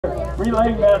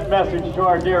relaying that message to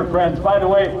our dear friends. By the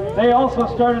way, they also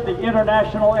started the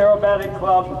International Aerobatic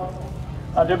Club,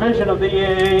 a division of the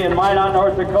EAA in Minot,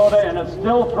 North Dakota, and it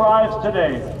still thrives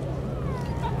today.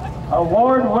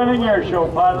 Award-winning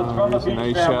airshow pilots from the Beach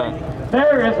nice family. shot.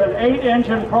 There is an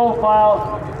 8-engine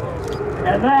profile,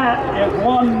 and that is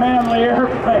one manly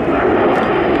airplane.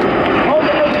 Hold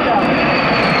it down.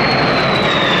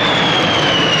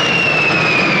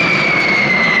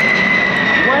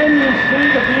 When you see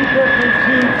the B-52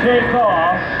 take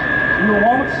off, you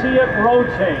won't see it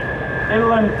rotate.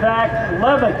 It'll in fact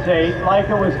levitate like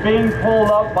it was being pulled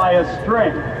up by a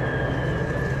string.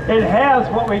 It has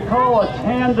what we call a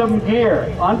tandem gear.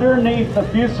 Underneath the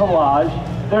fuselage,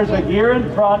 there's a gear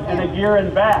in front and a gear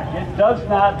in back. It does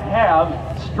not have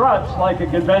struts like a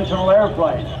conventional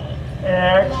airplane,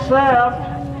 except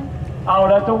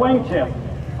out at the wingtip.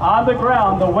 On the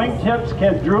ground, the wingtips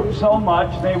can droop so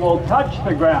much they will touch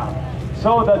the ground,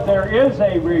 so that there is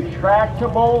a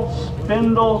retractable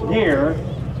spindle gear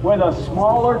with a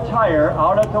smaller tire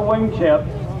out at the wingtip.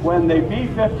 When the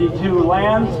B-52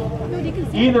 lands,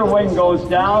 either wing goes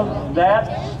down, that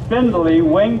spindly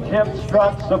wingtip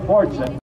strut supports it.